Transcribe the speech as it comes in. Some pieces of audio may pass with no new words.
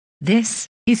This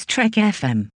is Trek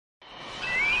FM.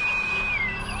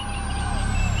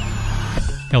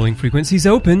 Hailing frequencies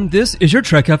open, this is your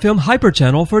Trek FM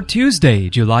Hyperchannel for Tuesday,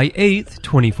 July 8th,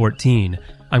 2014.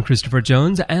 I'm Christopher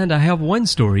Jones, and I have one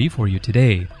story for you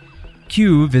today.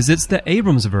 Q visits the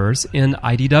Abramsverse in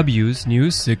IDW's new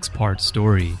 6-part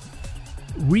story.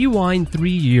 Rewind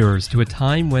 3 years to a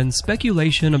time when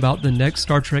speculation about the next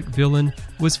Star Trek villain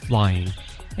was flying,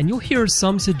 and you'll hear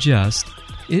some suggest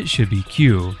it should be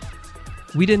Q.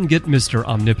 We didn't get Mr.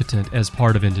 Omnipotent as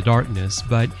part of Into Darkness,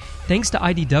 but thanks to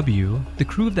IDW, the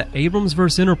crew of the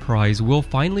Abramsverse Enterprise will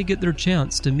finally get their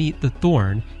chance to meet the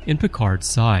Thorn in Picard's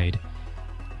side.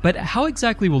 But how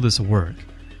exactly will this work?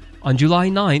 On July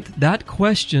 9th, that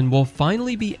question will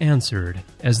finally be answered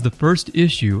as the first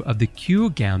issue of the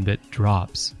Q Gambit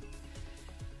drops.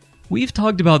 We've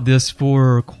talked about this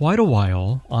for quite a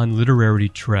while on Literary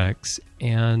Treks,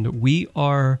 and we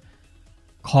are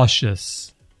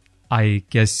cautious, I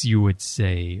guess you would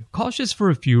say. Cautious for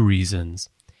a few reasons.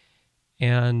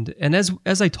 And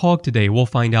as I talk today, we'll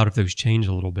find out if those change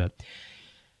a little bit.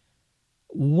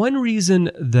 One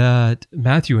reason that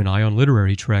Matthew and I on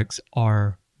Literary Treks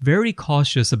are very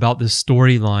cautious about the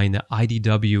storyline that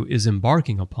IDW is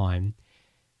embarking upon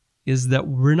is that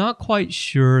we're not quite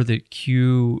sure that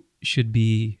Q should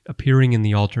be appearing in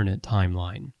the alternate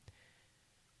timeline.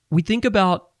 We think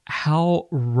about how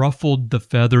ruffled the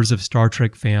feathers of Star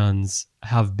Trek fans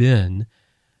have been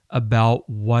about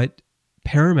what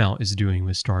Paramount is doing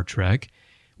with Star Trek,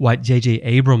 what J.J.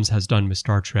 Abrams has done with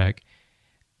Star Trek,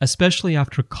 especially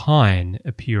after Khan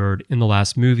appeared in the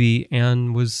last movie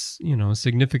and was,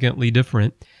 significantly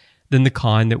different than the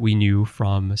Khan that we knew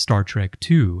from Star Trek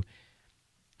II.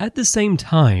 At the same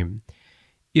time,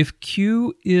 if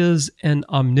Q is an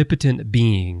omnipotent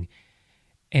being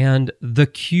and the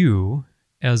Q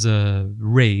as a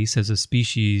race, as a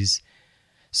species,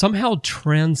 somehow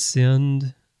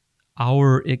transcend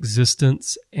our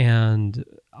existence and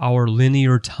our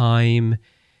linear time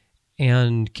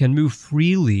and can move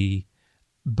freely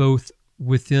both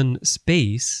within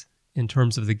space in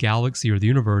terms of the galaxy or the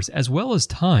universe, as well as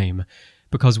time,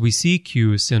 because we see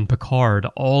Q send Picard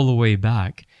all the way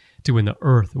back to when the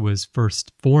Earth was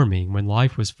first forming, when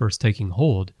life was first taking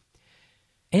hold.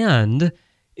 And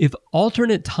if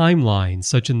alternate timelines,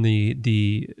 such in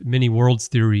the many worlds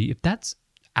theory, if that's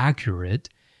accurate,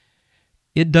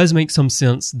 it does make some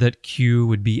sense that Q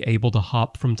would be able to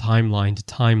hop from timeline to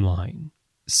timeline.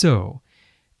 So,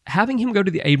 having him go to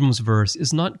the Abramsverse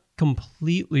is not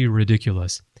completely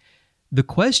ridiculous. The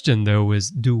question, though,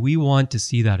 is do we want to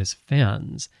see that as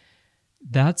fans?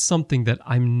 That's something that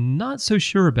I'm not so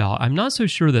sure about. I'm not so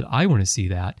sure that I want to see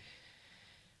that.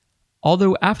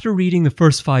 Although after reading the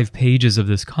first 5 pages of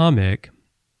this comic,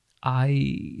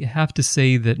 I have to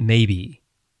say that maybe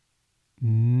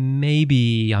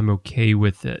I'm okay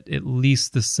with it. At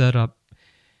least the setup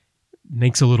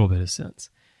makes a little bit of sense.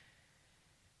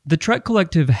 The Trek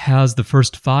Collective has the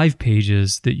first 5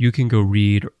 pages that you can go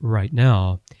read right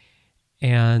now.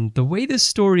 And the way this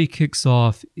story kicks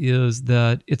off is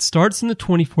that it starts in the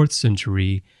 24th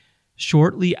century,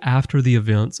 shortly after the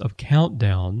events of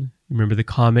Countdown. Remember the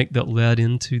comic that led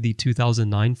into the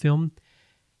 2009 film?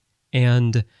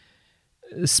 And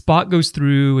Spock goes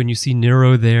through and you see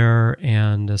Nero there,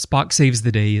 and Spock saves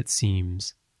the day, it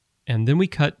seems. And then we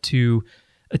cut to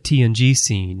a TNG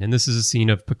scene, and this is a scene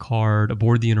of Picard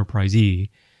aboard the Enterprise E.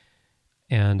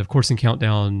 And of course in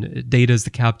Countdown, Data is the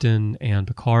captain and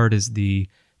Picard is the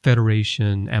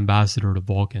Federation ambassador to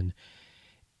Vulcan.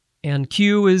 And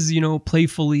Q is,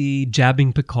 playfully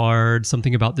jabbing Picard,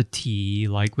 something about the tea,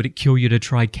 like would it kill you to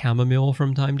try chamomile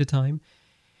from time to time?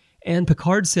 And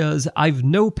Picard says, I've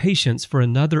no patience for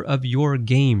another of your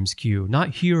games, Q. Not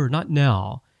here, not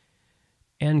now.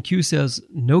 And Q says,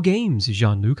 no games,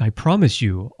 Jean-Luc, I promise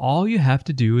you. All you have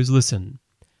to do is listen.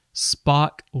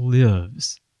 Spock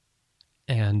lives.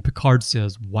 And Picard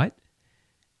says, what?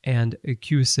 And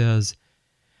Q says,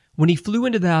 when he flew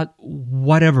into that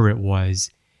whatever it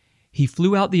was, he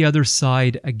flew out the other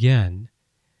side again.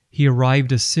 He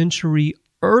arrived a century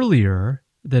earlier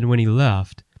than when he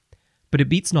left, but it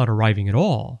beats not arriving at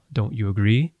all, don't you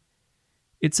agree?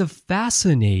 It's a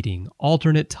fascinating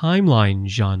alternate timeline,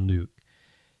 Jean-Luc.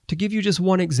 To give you just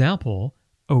one example,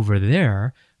 over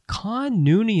there, Khan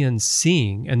Noonien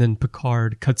sing, and then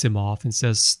Picard cuts him off and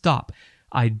says, stop,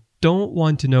 I don't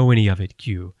want to know any of it,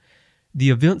 Q. The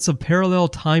events of parallel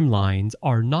timelines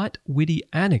are not witty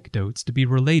anecdotes to be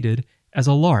related as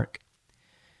a lark.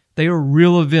 They are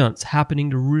real events happening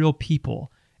to real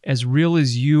people, as real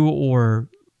as you or,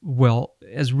 well,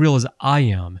 as real as I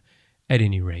am, at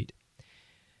any rate.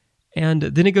 And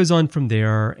then it goes on from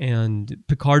there, and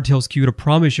Picard tells Q to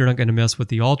promise you're not going to mess with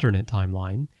the alternate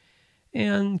timeline.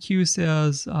 And Q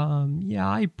says, yeah,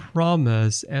 I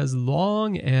promise, as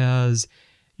long as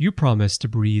you promise to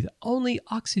breathe only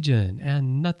oxygen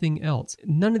and nothing else.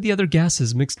 None of the other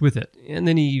gases mixed with it. And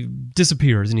then he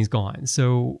disappears and he's gone.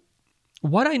 So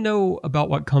what I know about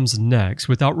what comes next,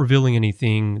 without revealing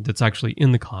anything that's actually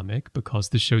in the comic, because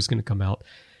this show's going to come out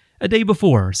a day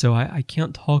before, so I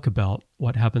can't talk about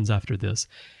what happens after this.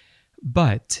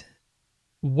 But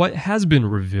what has been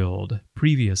revealed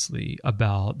previously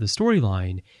about the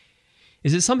storyline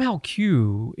is that somehow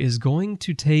Q is going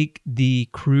to take the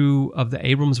crew of the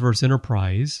Abramsverse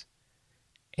Enterprise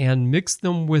and mix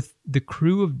them with the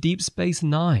crew of Deep Space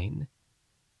Nine.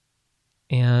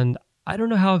 And I don't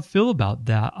know how I feel about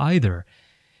that either.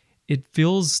 It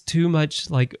feels too much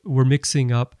like we're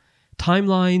mixing up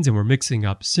timelines and we're mixing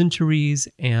up centuries,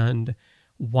 and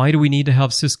why do we need to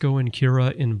have Cisco and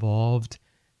Kira involved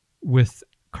with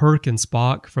Kirk and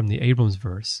Spock from the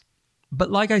Abramsverse?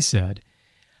 But like I said,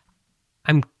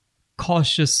 I'm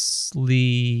cautiously...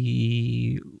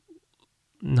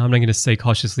 No, I'm not going to say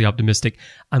cautiously optimistic.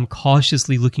 I'm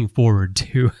cautiously looking forward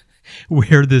to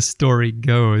where this story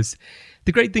goes.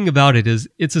 The great thing about it is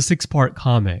it's a 6-part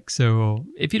comic, so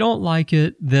if you don't like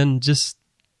it, then just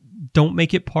don't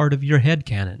make it part of your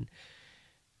headcanon.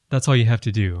 That's all you have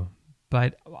to do.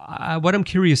 But what I'm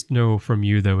curious to know from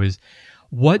you, though, is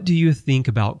what do you think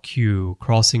about Q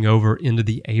crossing over into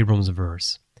the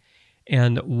Abramsverse?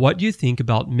 And what do you think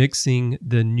about mixing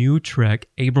the new Trek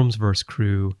Abramsverse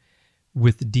crew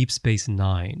with Deep Space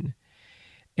Nine?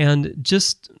 And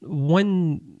just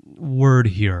one word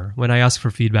here when I ask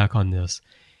for feedback on this.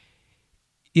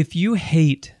 If you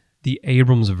hate the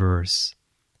Abramsverse,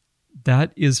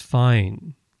 that is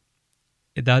fine.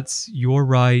 That's your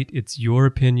right. It's your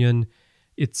opinion.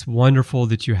 It's wonderful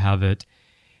that you have it.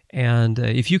 And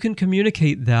if you can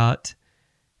communicate that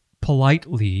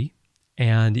politely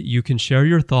and you can share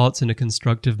your thoughts in a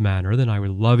constructive manner, then I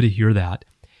would love to hear that.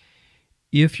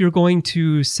 If you're going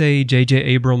to say J.J.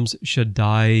 Abrams should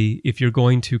die, if you're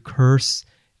going to curse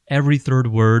every third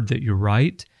word that you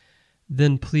write,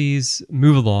 then please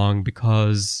move along,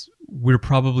 because we're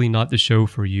probably not the show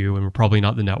for you and we're probably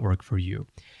not the network for you.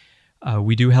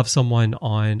 We do have someone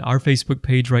on our Facebook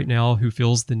page right now who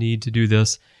feels the need to do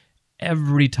this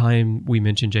every time we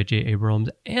mention J.J. Abrams,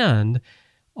 and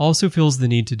also feels the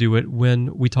need to do it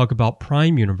when we talk about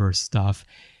Prime Universe stuff.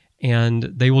 And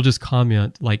they will just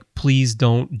comment like, please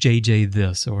don't J.J.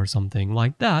 this or something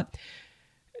like that.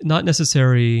 Not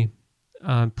necessary.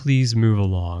 Please move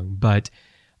along. But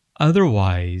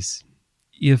otherwise,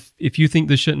 if you think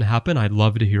this shouldn't happen, I'd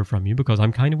love to hear from you, because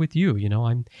I'm kind of with you. You know,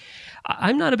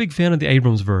 I'm not a big fan of the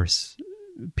Abramsverse.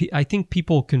 I think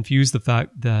people confuse the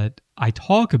fact that I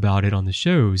talk about it on the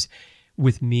shows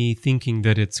with me thinking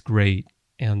that it's great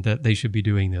and that they should be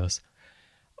doing this.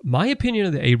 My opinion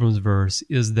of the Abramsverse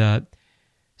is that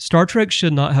Star Trek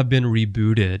should not have been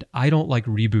rebooted. I don't like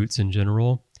reboots in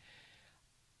general.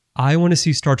 I want to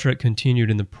see Star Trek continued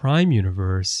in the Prime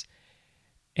Universe.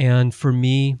 And for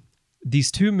me,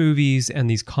 these two movies and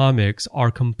these comics are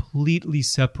completely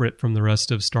separate from the rest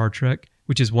of Star Trek,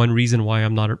 which is one reason why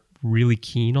I'm not really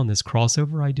keen on this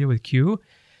crossover idea with Q.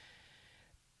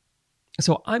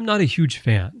 So I'm not a huge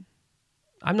fan.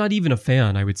 I'm not even a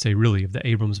fan, I would say, really, of the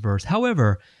Abramsverse.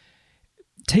 However,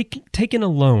 taken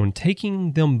alone,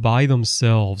 taking them by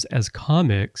themselves as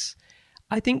comics,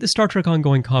 I think the Star Trek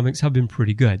ongoing comics have been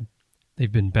pretty good.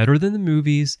 They've been better than the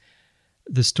movies.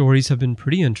 The stories have been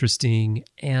pretty interesting.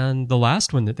 And the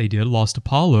last one that they did, Lost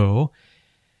Apollo,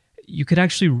 you could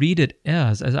actually read it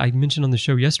as I mentioned on the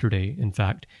show yesterday, in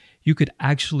fact, you could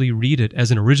actually read it as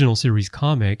an original series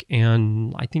comic,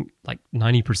 and I think like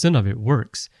 90% of it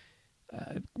works.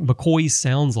 McCoy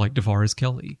sounds like DeForest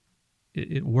Kelley.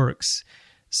 It works.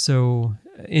 So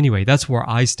anyway, that's where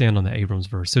I stand on the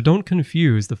Abramsverse. So don't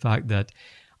confuse the fact that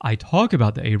I talk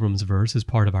about the Abramsverse as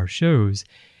part of our shows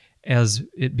as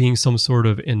it being some sort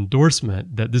of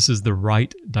endorsement that this is the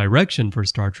right direction for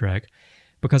Star Trek,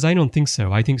 because I don't think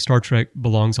so. I think Star Trek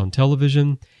belongs on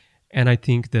television, and I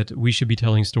think that we should be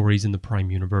telling stories in the Prime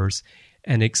Universe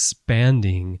and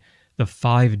expanding the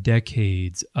 5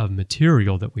 decades of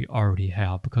material that we already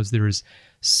have, because there is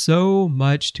so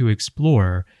much to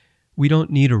explore. We don't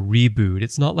need a reboot.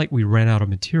 It's not like we ran out of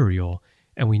material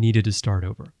and we needed to start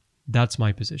over. That's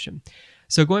my position.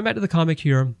 So going back to the comic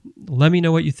here, let me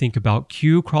know what you think about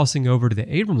Q crossing over to the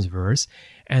Abramsverse,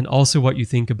 and also what you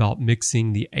think about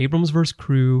mixing the Abramsverse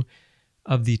crew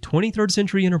of the 23rd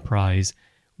Century Enterprise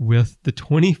with the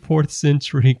 24th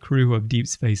Century crew of Deep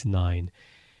Space Nine,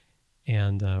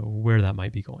 and where that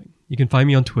might be going. You can find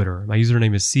me on Twitter. My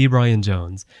username is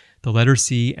cbrianjones, the letter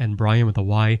C and Brian with a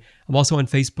Y. I'm also on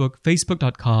Facebook,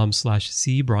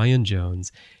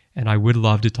 facebook.com/cbrianjones, and I would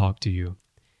love to talk to you.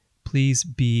 Please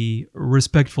be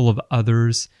respectful of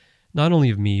others, not only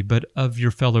of me, but of your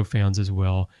fellow fans as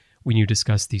well when you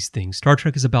discuss these things. Star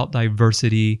Trek is about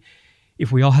diversity.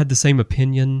 If we all had the same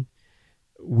opinion,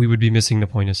 we would be missing the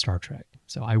point of Star Trek.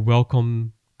 So I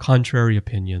welcome contrary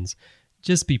opinions.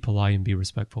 Just be polite and be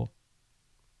respectful.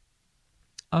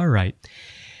 All right.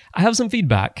 I have some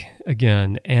feedback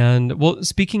again. And well,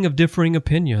 speaking of differing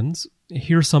opinions,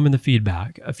 here's some in the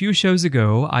feedback. A few shows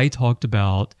ago, I talked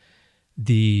about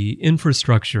the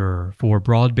infrastructure for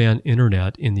broadband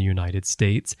internet in the United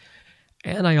States.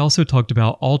 And I also talked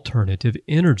about alternative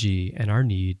energy and our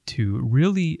need to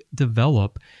really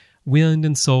develop wind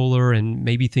and solar and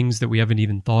maybe things that we haven't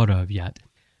even thought of yet.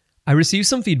 I received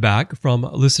some feedback from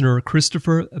listener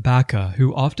Christopher Baca,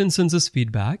 who often sends us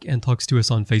feedback and talks to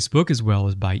us on Facebook as well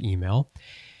as by email.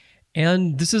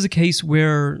 And this is a case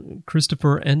where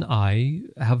Christopher and I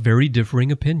have very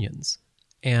differing opinions.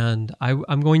 And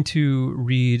I'm going to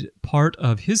read part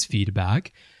of his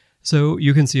feedback so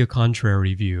you can see a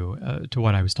contrary view to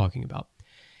what I was talking about.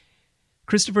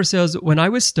 Christopher says, when I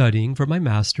was studying for my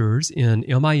master's in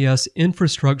MIS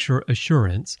Infrastructure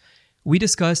Assurance, we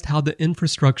discussed how the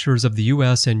infrastructures of the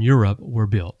US and Europe were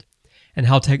built, and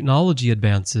how technology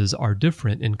advances are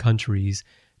different in countries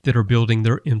that are building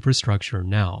their infrastructure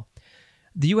now.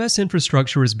 The US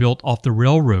infrastructure is built off the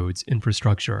railroads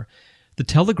infrastructure. The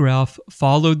telegraph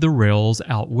followed the rails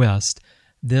out west,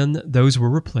 then those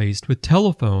were replaced with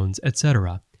telephones,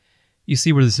 etc. You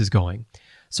see where this is going.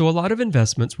 So a lot of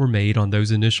investments were made on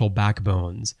those initial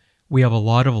backbones. We have a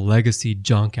lot of legacy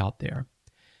junk out there.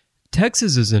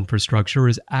 Texas's infrastructure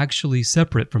is actually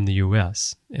separate from the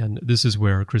U.S., and this is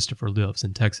where Christopher lives,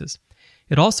 in Texas.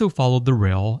 It also followed the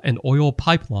rail and oil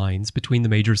pipelines between the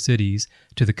major cities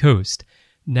to the coast.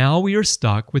 Now we are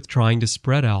stuck with trying to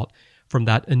spread out from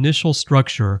that initial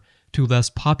structure to less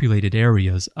populated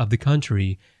areas of the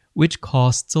country, which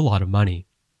costs a lot of money.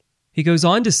 He goes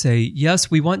on to say,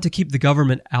 yes, we want to keep the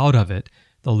government out of it.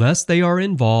 The less they are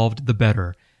involved, the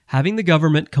better. Having the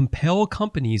government compel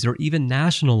companies or even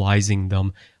nationalizing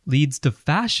them leads to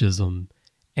fascism,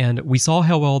 and we saw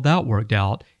how well that worked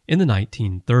out in the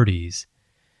 1930s.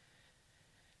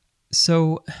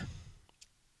 So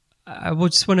I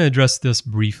just want to address this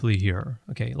briefly here.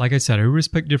 Okay, like I said, I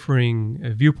respect differing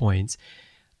viewpoints.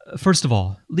 First of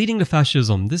all, leading to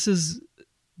fascism, this is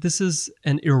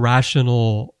an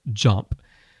irrational jump.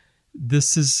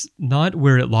 This is not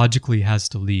where it logically has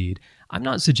to lead. I'm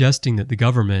not suggesting that the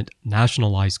government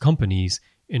nationalize companies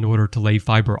in order to lay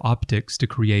fiber optics to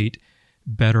create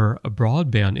better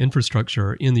broadband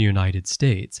infrastructure in the United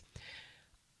States.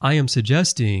 I am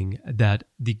suggesting that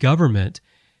the government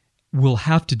will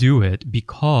have to do it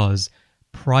because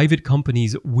private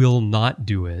companies will not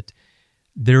do it.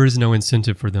 There is no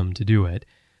incentive for them to do it.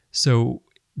 So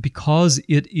because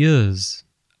it is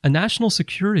a national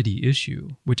security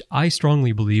issue, which I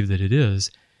strongly believe that it is,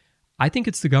 I think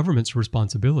it's the government's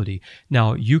responsibility.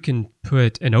 Now, you can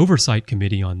put an oversight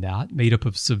committee on that, made up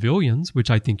of civilians,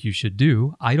 which I think you should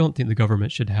do. I don't think the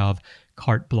government should have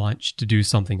carte blanche to do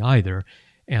something either.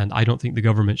 And I don't think the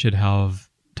government should have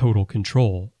total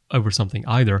control over something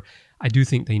either. I do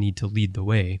think they need to lead the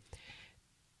way.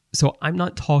 So I'm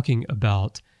not talking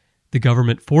about the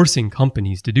government forcing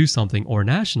companies to do something or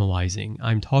nationalizing.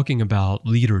 I'm talking about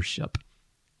leadership.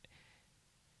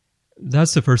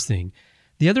 That's the first thing.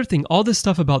 The other thing, all this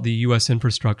stuff about the U.S.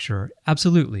 infrastructure,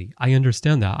 absolutely, I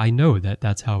understand that. I know that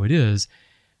that's how it is.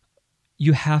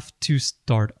 You have to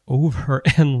start over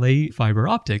and lay fiber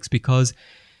optics because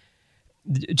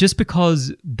just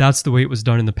because that's the way it was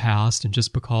done in the past and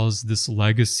just because this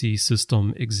legacy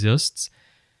system exists,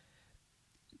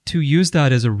 to use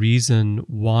that as a reason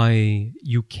why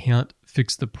you can't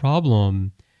fix the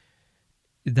problem,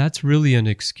 that's really an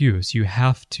excuse. You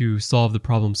have to solve the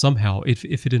problem somehow. If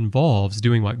it involves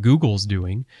doing what Google's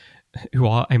doing, who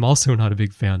I'm also not a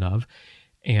big fan of,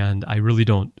 and I really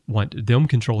don't want them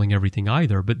controlling everything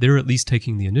either, but they're at least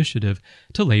taking the initiative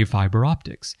to lay fiber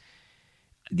optics.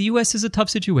 The U.S. is a tough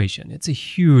situation. It's a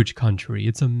huge country.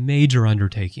 It's a major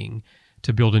undertaking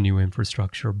to build a new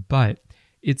infrastructure, but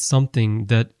it's something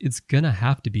that it's going to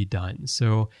have to be done.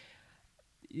 So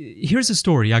here's a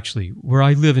story, actually, where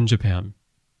I live in Japan.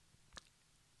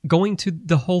 Going to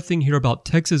the whole thing here about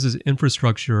Texas's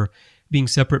infrastructure being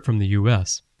separate from the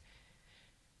U.S.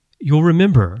 You'll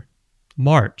remember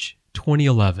March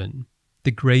 2011,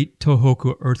 the Great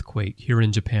Tohoku earthquake here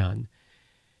in Japan,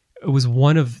 It was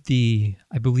one of the,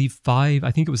 I believe, I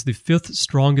think it was the fifth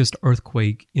strongest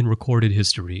earthquake in recorded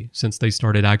history since they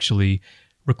started actually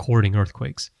recording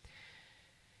earthquakes.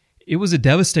 It was a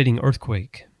devastating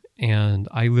earthquake, and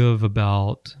I live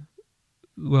about,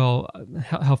 well,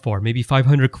 how far? Maybe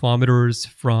 500 kilometers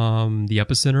from the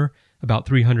epicenter, about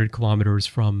 300 kilometers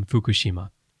from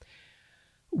Fukushima.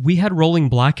 We had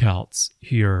rolling blackouts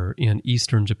here in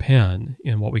eastern Japan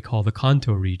in what we call the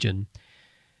Kanto region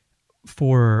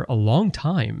for a long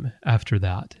time after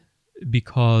that,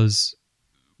 because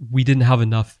we didn't have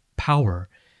enough power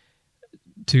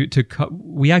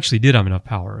we actually did have enough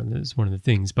power, and that's one of the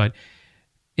things, but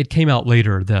it came out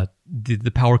later that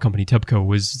the power company TEPCO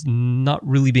was not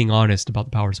really being honest about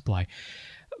the power supply.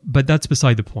 But that's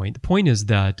beside the point. The point is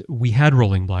that we had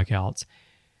rolling blackouts,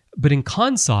 but in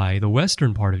Kansai, the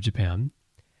western part of Japan,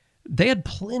 they had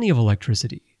plenty of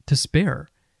electricity to spare.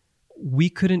 We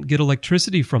couldn't get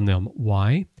electricity from them.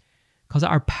 Why? Because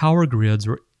our power grids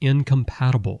were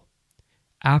incompatible.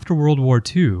 After World War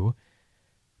II,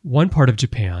 one part of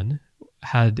Japan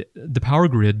had the power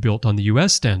grid built on the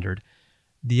US standard.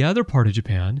 The other part of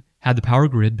Japan had the power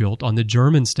grid built on the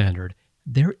German standard.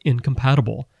 They're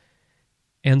incompatible.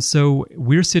 And so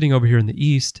we're sitting over here in the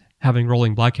East having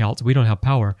rolling blackouts. We don't have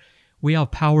power. We have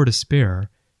power to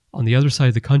spare on the other side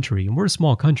of the country. And we're a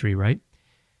small country, right?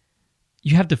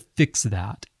 You have to fix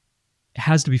that. It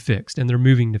has to be fixed. And they're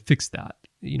moving to fix that.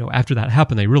 After that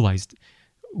happened, they realized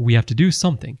we have to do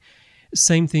something.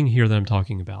 Same thing here that I'm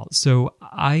talking about. So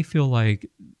I feel like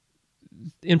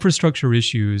infrastructure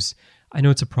issues, I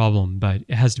know it's a problem, but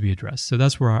it has to be addressed. So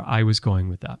that's where I was going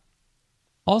with that.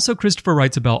 Also, Christopher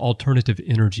writes about alternative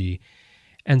energy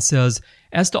and says,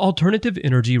 as to alternative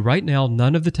energy, right now,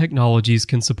 none of the technologies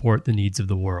can support the needs of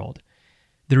the world.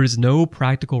 There is no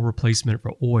practical replacement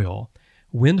for oil.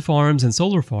 Wind farms and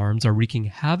solar farms are wreaking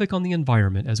havoc on the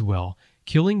environment as well,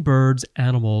 killing birds,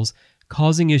 animals,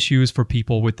 causing issues for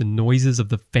people with the noises of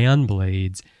the fan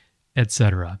blades,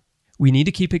 etc. We need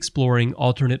to keep exploring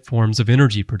alternate forms of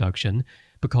energy production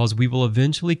because we will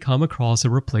eventually come across a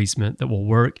replacement that will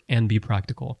work and be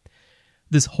practical.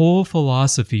 This whole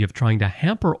philosophy of trying to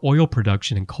hamper oil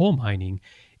production and coal mining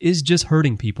is just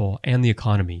hurting people and the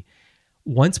economy.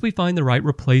 Once we find the right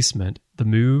replacement, the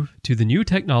move to the new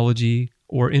technology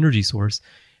or energy source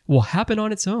will happen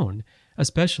on its own,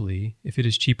 especially if it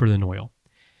is cheaper than oil.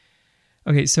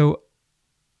 Okay, so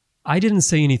I didn't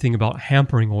say anything about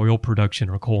hampering oil production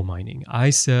or coal mining.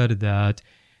 I said that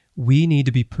we need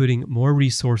to be putting more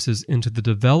resources into the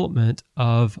development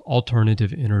of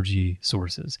alternative energy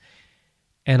sources.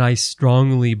 And I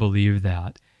strongly believe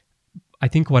that. I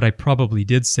think what I probably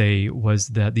did say was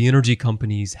that the energy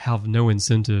companies have no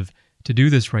incentive to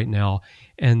do this right now,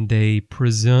 and they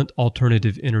present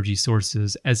alternative energy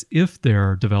sources as if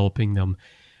they're developing them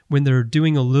when they're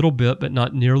doing a little bit, but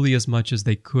not nearly as much as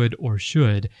they could or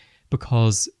should,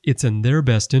 because it's in their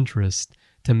best interest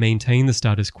to maintain the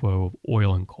status quo of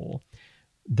oil and coal.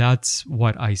 That's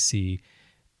what I see.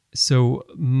 So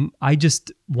I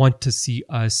just want to see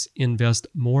us invest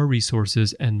more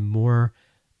resources and more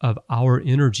of our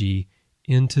energy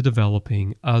into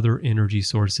developing other energy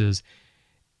sources.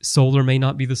 Solar may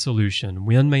not be the solution.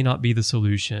 Wind may not be the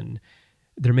solution.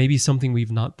 There may be something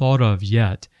we've not thought of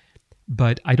yet,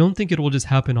 but I don't think it will just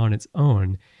happen on its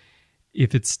own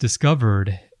if it's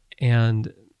discovered.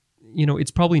 And,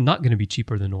 it's probably not going to be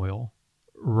cheaper than oil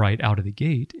right out of the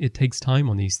gate. It takes time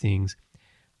on these things.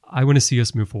 I want to see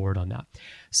us move forward on that.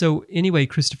 So anyway,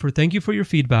 Christopher, thank you for your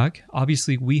feedback.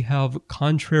 Obviously, we have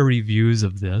contrary views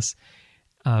of this,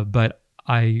 but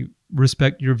I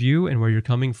respect your view and where you're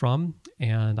coming from,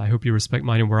 and I hope you respect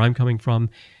mine and where I'm coming from.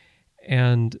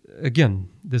 And again,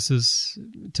 this is,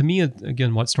 to me,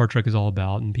 again, what Star Trek is all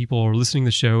about. And people are listening to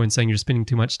the show and saying you're spending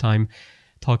too much time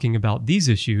talking about these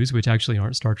issues, which actually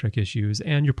aren't Star Trek issues,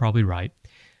 and you're probably right.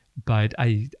 But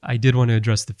I did want to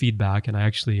address the feedback, and I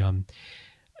actually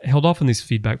held off on this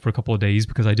feedback for a couple of days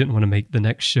because I didn't want to make the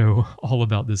next show all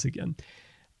about this again.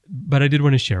 But I did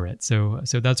want to share it. So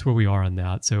that's where we are on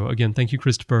that. So again, thank you,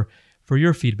 Christopher, for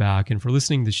your feedback and for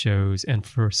listening to the shows and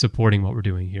for supporting what we're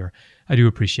doing here. I do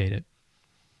appreciate it.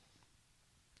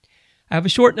 I have a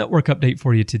short network update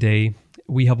for you today.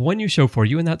 We have one new show for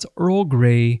you, and that's Earl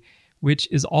Grey, which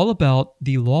is all about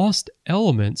the lost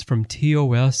elements from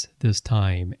TOS this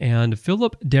time. And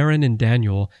Philip, Darren, and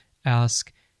Daniel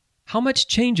ask, how much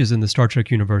changes in the Star Trek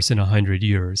universe in 100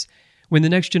 years? When The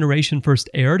Next Generation first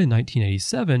aired in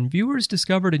 1987, viewers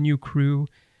discovered a new crew,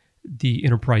 the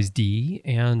Enterprise D,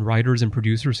 and writers and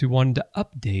producers who wanted to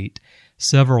update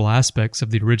several aspects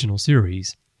of the original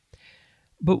series.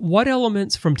 But what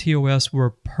elements from TOS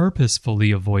were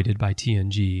purposefully avoided by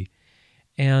TNG?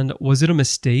 And was it a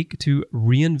mistake to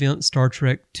reinvent Star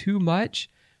Trek too much?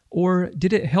 Or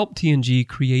did it help TNG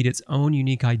create its own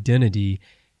unique identity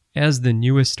as the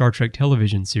newest Star Trek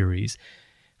television series?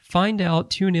 Find out,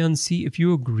 tune in, see if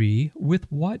you agree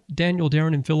with what Daniel,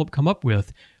 Darren, and Philip come up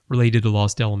with related to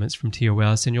lost elements from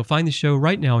TOS, and you'll find the show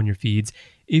right now in your feeds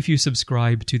if you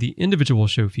subscribe to the individual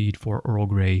show feed for Earl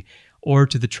Grey or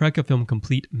to the Trek FM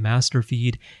Complete Master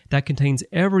feed that contains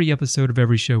every episode of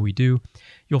every show we do.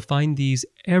 You'll find these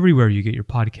everywhere you get your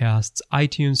podcasts,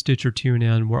 iTunes, Stitcher,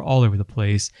 TuneIn, we're all over the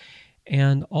place.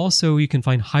 And also you can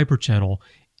find Hyperchannel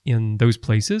in those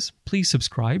places. Please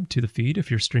subscribe to the feed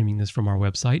if you're streaming this from our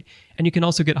website. And you can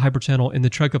also get Hyperchannel in the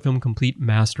Trek FM Complete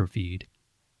Master feed.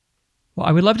 Well,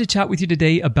 I would love to chat with you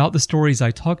today about the stories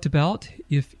I talked about.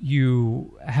 If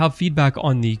you have feedback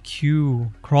on the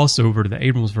Q crossover to the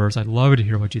Abramsverse, I'd love to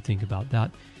hear what you think about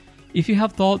that. If you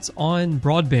have thoughts on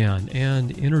broadband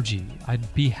and energy,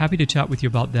 I'd be happy to chat with you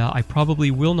about that. I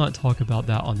probably will not talk about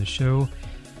that on the show.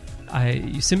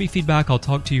 You send me feedback, I'll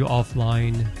talk to you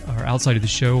offline or outside of the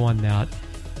show on that.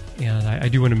 And I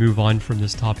do want to move on from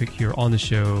this topic here on the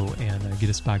show and get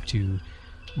us back to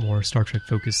more Star Trek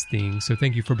focused things. So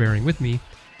thank you for bearing with me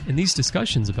in these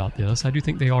discussions about this. I do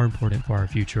think they are important for our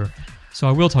future, so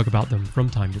I will talk about them from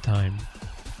time to time.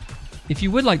 If you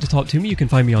would like to talk to me, you can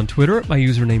find me on Twitter. My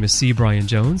username is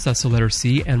CBrianJones. That's the letter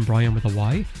C and Brian with a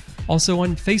Y. Also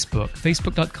on Facebook,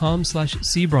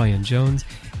 facebook.com/CBrianJones.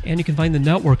 And you can find the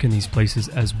network in these places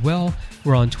as well.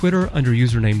 We're on Twitter under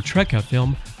username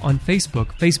TrekFM, on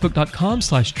Facebook,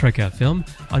 facebook.com/TrekFM.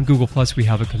 On Google Plus, we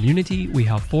have a community. We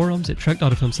have forums at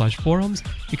trek.fm/forums.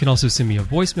 You can also send me a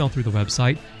voicemail through the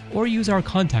website or use our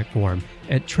contact form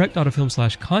at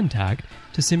trek.fm/contact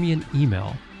to send me an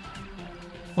email.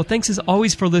 Well, thanks as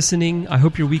always for listening. I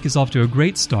hope your week is off to a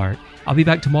great start. I'll be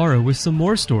back tomorrow with some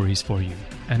more stories for you.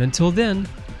 And until then,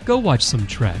 go watch some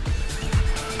Trek.